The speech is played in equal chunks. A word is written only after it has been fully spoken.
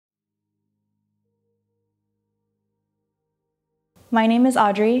My name is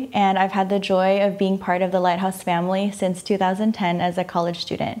Audrey, and I've had the joy of being part of the Lighthouse family since 2010 as a college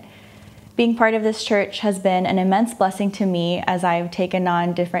student. Being part of this church has been an immense blessing to me as I've taken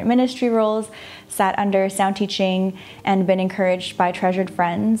on different ministry roles, sat under sound teaching, and been encouraged by treasured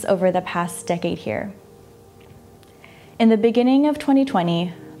friends over the past decade here. In the beginning of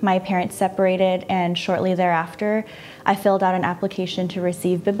 2020, my parents separated, and shortly thereafter, I filled out an application to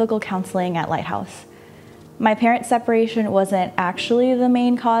receive biblical counseling at Lighthouse. My parents' separation wasn't actually the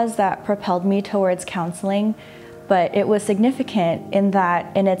main cause that propelled me towards counseling, but it was significant in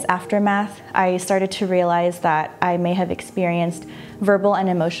that in its aftermath, I started to realize that I may have experienced verbal and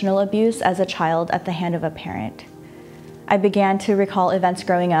emotional abuse as a child at the hand of a parent. I began to recall events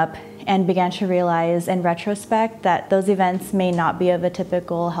growing up and began to realize in retrospect that those events may not be of a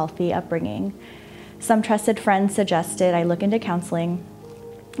typical healthy upbringing. Some trusted friends suggested I look into counseling,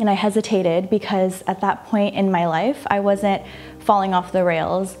 and I hesitated because at that point in my life, I wasn't falling off the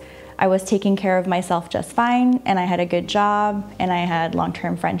rails. I was taking care of myself just fine, and I had a good job, and I had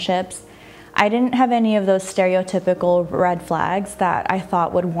long-term friendships. I didn't have any of those stereotypical red flags that I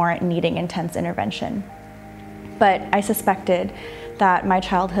thought would warrant needing intense intervention. But I suspected that my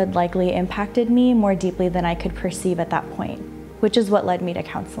childhood likely impacted me more deeply than I could perceive at that point, which is what led me to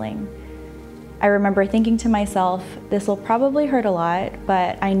counseling. I remember thinking to myself, this will probably hurt a lot,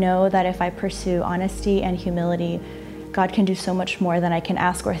 but I know that if I pursue honesty and humility, God can do so much more than I can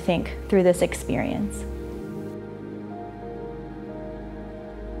ask or think through this experience.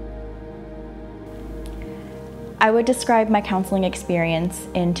 I would describe my counseling experience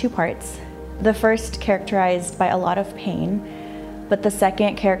in two parts. The first characterized by a lot of pain, but the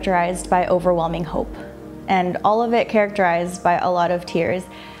second characterized by overwhelming hope. And all of it characterized by a lot of tears,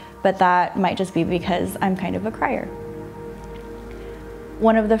 but that might just be because I'm kind of a crier.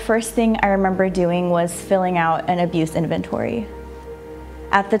 One of the first things I remember doing was filling out an abuse inventory.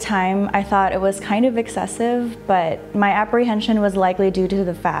 At the time, I thought it was kind of excessive, but my apprehension was likely due to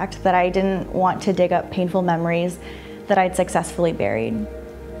the fact that I didn't want to dig up painful memories that I'd successfully buried.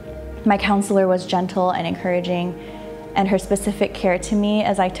 My counselor was gentle and encouraging, and her specific care to me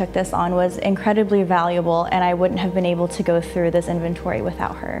as I took this on was incredibly valuable, and I wouldn't have been able to go through this inventory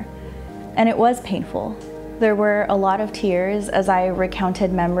without her. And it was painful. There were a lot of tears as I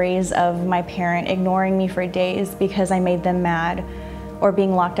recounted memories of my parent ignoring me for days because I made them mad, or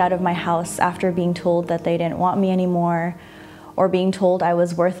being locked out of my house after being told that they didn't want me anymore, or being told I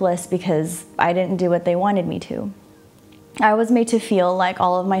was worthless because I didn't do what they wanted me to. I was made to feel like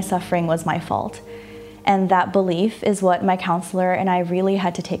all of my suffering was my fault. And that belief is what my counselor and I really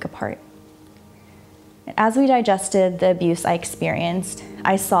had to take apart. As we digested the abuse I experienced,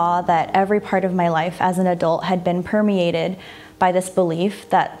 I saw that every part of my life as an adult had been permeated by this belief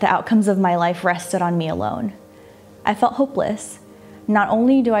that the outcomes of my life rested on me alone. I felt hopeless. Not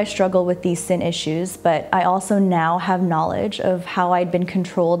only do I struggle with these sin issues, but I also now have knowledge of how I'd been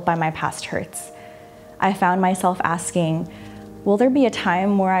controlled by my past hurts. I found myself asking, will there be a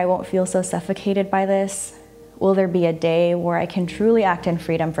time where I won't feel so suffocated by this? Will there be a day where I can truly act in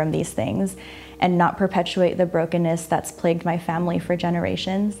freedom from these things and not perpetuate the brokenness that's plagued my family for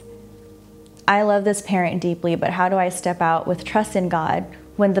generations? I love this parent deeply, but how do I step out with trust in God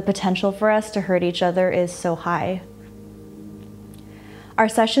when the potential for us to hurt each other is so high? Our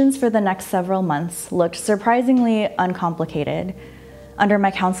sessions for the next several months looked surprisingly uncomplicated. Under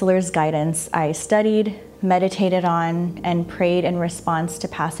my counselor's guidance, I studied, meditated on, and prayed in response to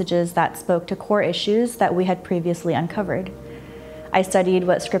passages that spoke to core issues that we had previously uncovered. I studied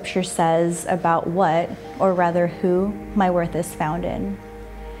what Scripture says about what, or rather who, my worth is found in.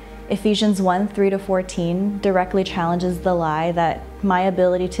 Ephesians 1:3-14 directly challenges the lie that my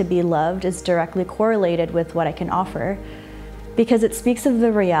ability to be loved is directly correlated with what I can offer, because it speaks of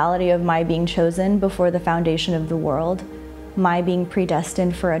the reality of my being chosen before the foundation of the world, my being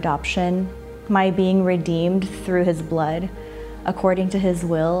predestined for adoption, my being redeemed through His blood, according to His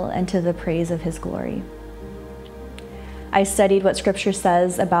will and to the praise of His glory. I studied what Scripture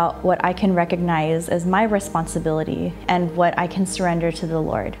says about what I can recognize as my responsibility and what I can surrender to the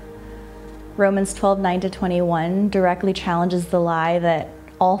Lord. Romans 12:9-21 directly challenges the lie that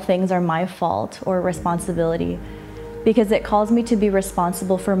all things are my fault or responsibility, because it calls me to be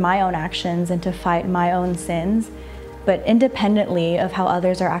responsible for my own actions and to fight my own sins, but independently of how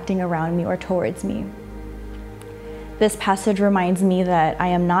others are acting around me or towards me. This passage reminds me that I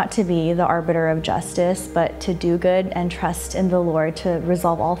am not to be the arbiter of justice, but to do good and trust in the Lord to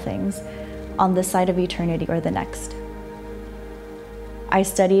resolve all things on this side of eternity or the next. I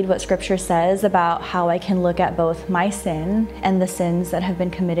studied what Scripture says about how I can look at both my sin and the sins that have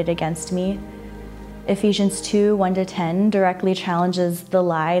been committed against me. Ephesians 2:1-10 directly challenges the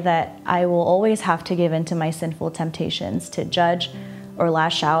lie that I will always have to give in to my sinful temptations to judge or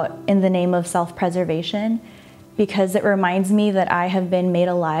lash out in the name of self-preservation, because it reminds me that I have been made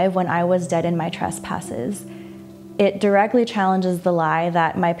alive when I was dead in my trespasses. It directly challenges the lie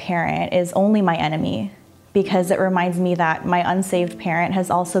that my parent is only my enemy, because it reminds me that my unsaved parent has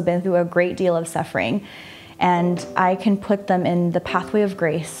also been through a great deal of suffering, and I can put them in the pathway of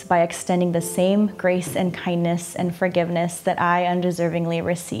grace by extending the same grace and kindness and forgiveness that I undeservingly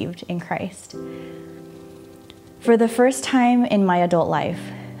received in Christ. For the first time in my adult life,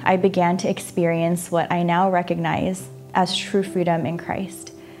 I began to experience what I now recognize as true freedom in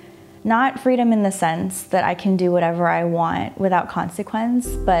Christ. Not freedom in the sense that I can do whatever I want without consequence,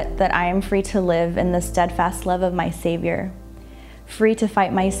 but that I am free to live in the steadfast love of my Savior, free to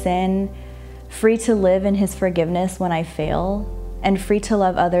fight my sin, free to live in His forgiveness when I fail, and free to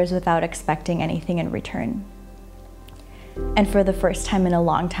love others without expecting anything in return. And for the first time in a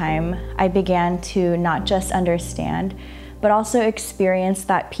long time, I began to not just understand, but also experience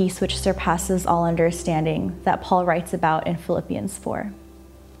that peace which surpasses all understanding that Paul writes about in Philippians 4.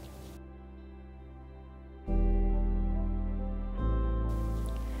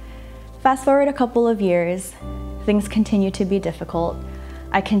 Fast forward a couple of years, things continue to be difficult.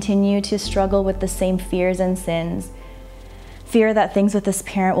 I continue to struggle with the same fears and sins. Fear that things with this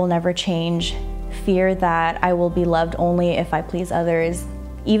parent will never change. Fear that I will be loved only if I please others.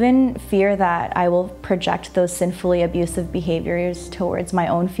 Even fear that I will project those sinfully abusive behaviors towards my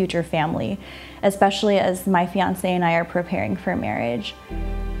own future family, especially as my fiancé and I are preparing for marriage.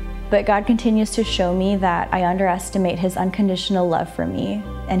 But God continues to show me that I underestimate His unconditional love for me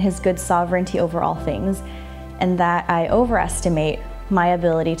and His good sovereignty over all things, and that I overestimate my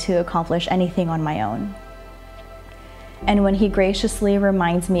ability to accomplish anything on my own. And when He graciously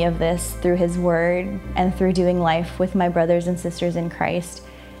reminds me of this through His Word and through doing life with my brothers and sisters in Christ,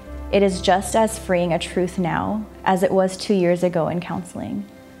 it is just as freeing a truth now as it was 2 years ago in counseling.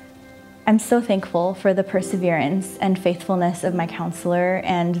 I'm so thankful for the perseverance and faithfulness of my counselor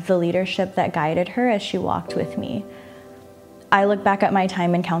and the leadership that guided her as she walked with me. I look back at my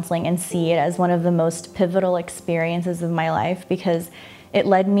time in counseling and see it as one of the most pivotal experiences of my life because it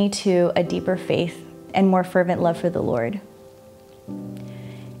led me to a deeper faith and more fervent love for the Lord.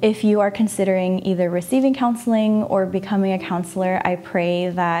 If you are considering either receiving counseling or becoming a counselor, I pray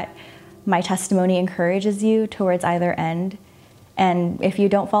that my testimony encourages you towards either end. And if you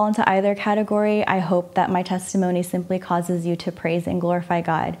don't fall into either category, I hope that my testimony simply causes you to praise and glorify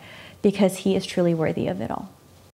God because He is truly worthy of it all.